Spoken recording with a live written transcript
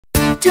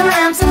to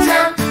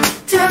aramsamsam,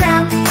 to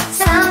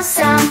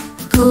aramsamsam.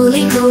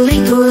 Gooly, gooly,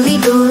 gooly,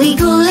 gooly,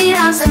 gooly,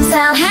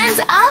 aramsamsam. Hands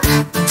up!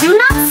 Do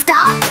not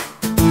stop!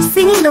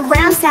 Singing the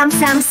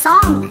aramsamsam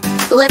song.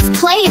 Let's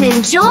play and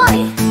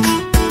enjoy!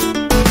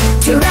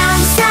 To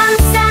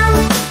aramsamsam,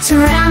 to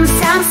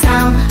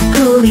aramsamsam.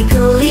 Gooly,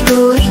 gooly,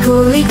 gooly,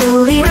 gooly,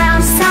 gooly,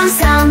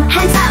 aramsamsam.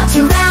 Hands up!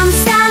 To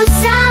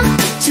aramsamsam,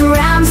 to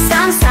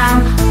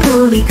aramsamsam.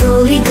 Gooly,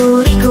 gooly,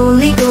 gooly,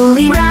 gooly,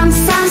 gooly,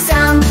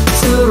 aramsamsam.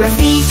 To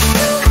Rafiq,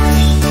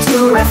 to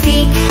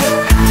Rafiq.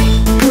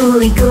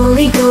 Gooly,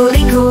 gooly,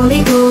 gooly,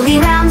 gooly, gooly,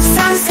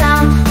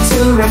 aramsamsam. To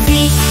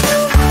Rafiq,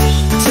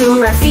 to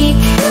Rafiq.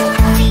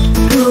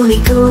 Gooly,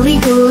 gooly,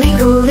 gooly,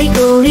 gooly,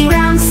 gooly,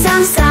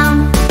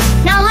 aramsamsam.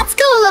 Now let's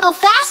go a little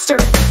faster.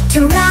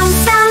 To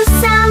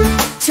aramsamsam,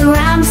 to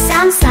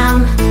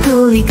aramsamsam.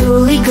 Gooly,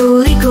 gooly,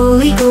 gooly,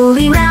 gooly,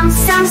 gooly,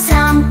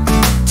 aramsamsam.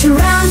 To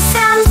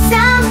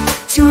aramsamsam,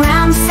 to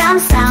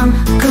aramsamsam.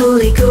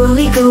 Gooly,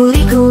 gooly,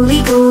 gooly,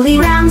 gooly, gooly,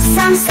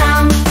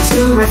 aramsamsam.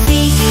 To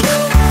Rafiq,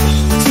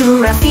 to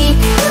Rafiq.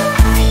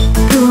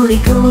 Gooly,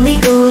 gooly,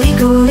 gooly,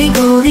 gooly,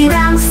 gooly,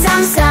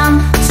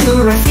 aramsamsam. To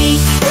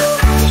Rafiq,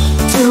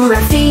 to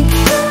Rafiq.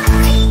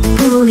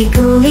 Gooly,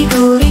 gooly,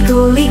 gooly,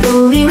 gooly,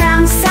 gooly,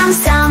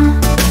 aramsamsam.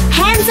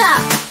 Hands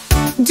up!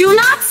 Do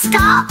not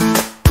stop!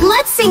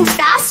 Let's sing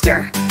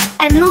faster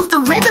and move the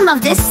rhythm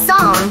of this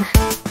song.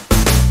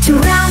 To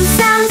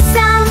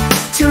aramsamsam,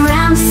 to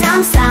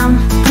aramsamsam.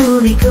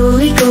 Gooly,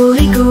 gooly,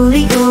 gooly,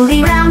 gooly,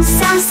 gooly,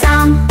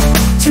 aramsamsam.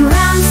 To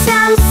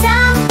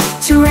aramsamsam,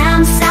 to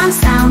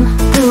aramsamsam.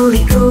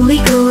 Gooly, gooly,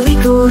 gooly,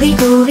 gooly,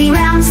 gooly,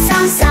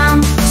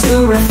 aramsamsam.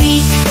 To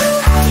Rafiq,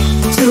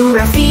 to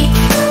Rafiq.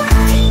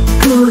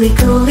 Gooly,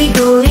 gooly,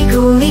 gooly,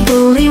 gooly,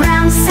 gooly,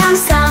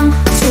 aramsamsam.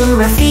 To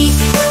Rafiq,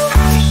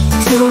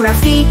 to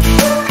Rafiq.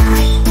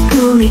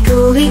 Gooly,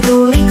 gooly,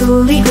 gooly,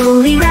 gooly,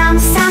 gooly,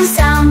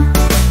 aramsamsam.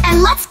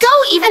 And let's go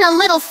even a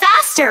little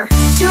faster.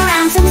 To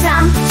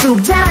aramsamsam, to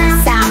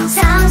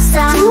aramsamsam,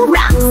 to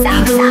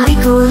aramsamsam.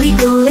 Gooly,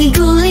 gooly,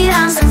 gooly,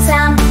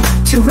 aramsamsam.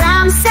 To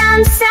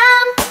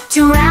aramsamsam,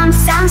 to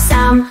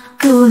aramsamsam.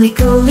 Gooly,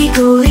 gooly,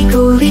 gooly,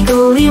 gooly,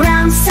 gooly,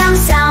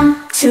 aramsamsam.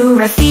 To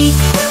Rafiq,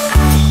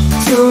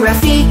 to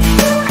Rafiq.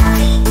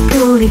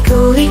 Gooly,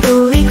 gooly,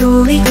 gooly,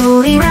 gooly,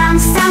 gooly,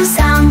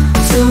 aramsamsam.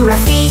 To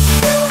Rafiq,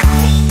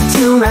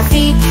 to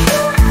Rafiq.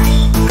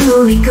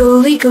 Gooly,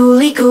 gooly,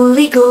 gooly,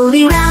 gooly,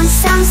 gooly,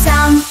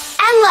 aramsamsam.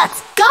 And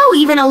let's go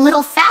even a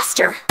little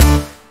faster.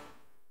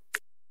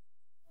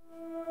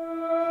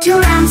 To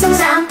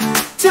aramsamsam,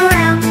 to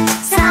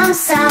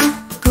aramsamsam.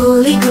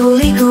 Gooly,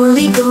 gooly,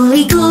 gooly,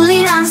 gooly,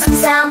 gooly,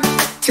 aramsamsam.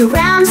 To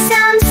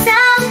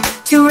aramsamsam,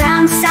 to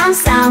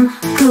aramsamsam.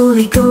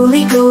 Gooly,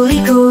 gooly, gooly,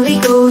 gooly,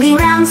 gooly,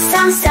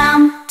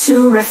 aramsamsam.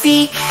 To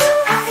Rafiq,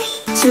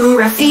 to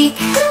Rafiq.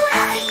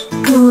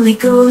 Gooly,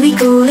 gooly,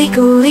 gooly,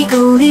 gooly,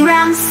 gooly,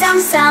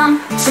 aramsamsam.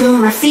 To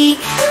Rafiq,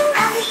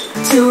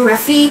 to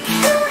Rafiq.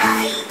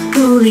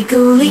 Gooly,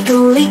 gooly,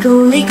 gooly,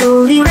 gooly,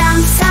 gooly,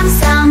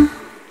 aramsamsam.